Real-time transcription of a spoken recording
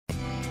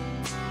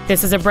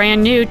This is a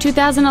brand new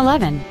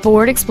 2011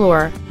 Ford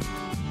Explorer.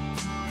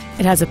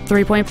 It has a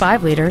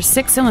 3.5-liter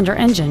 6-cylinder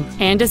engine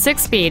and a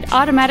 6-speed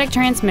automatic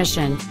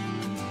transmission.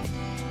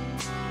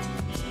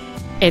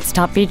 Its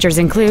top features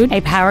include a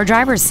power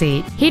driver's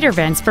seat, heater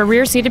vents for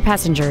rear-seated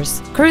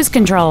passengers, cruise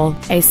control,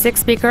 a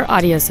 6-speaker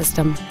audio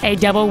system, a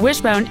double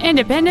wishbone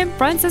independent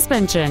front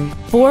suspension,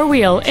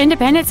 4-wheel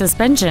independent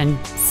suspension,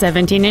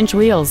 17-inch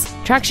wheels,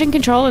 traction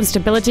control and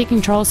stability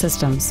control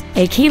systems,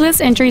 a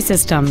keyless entry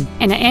system,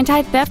 and an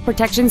anti-theft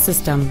protection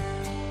system.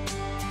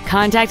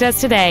 Contact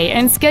us today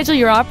and schedule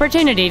your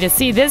opportunity to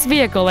see this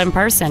vehicle in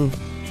person.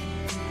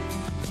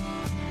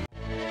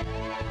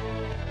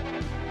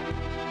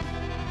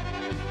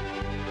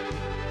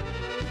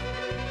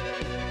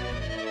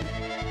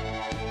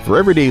 For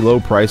everyday low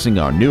pricing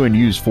on new and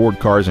used Ford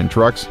cars and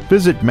trucks,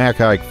 visit Mac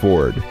Haik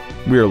Ford.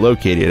 We are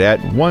located at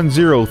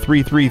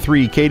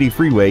 10333 Katy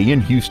Freeway in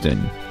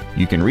Houston.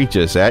 You can reach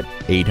us at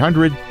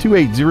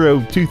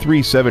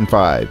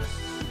 800-280-2375.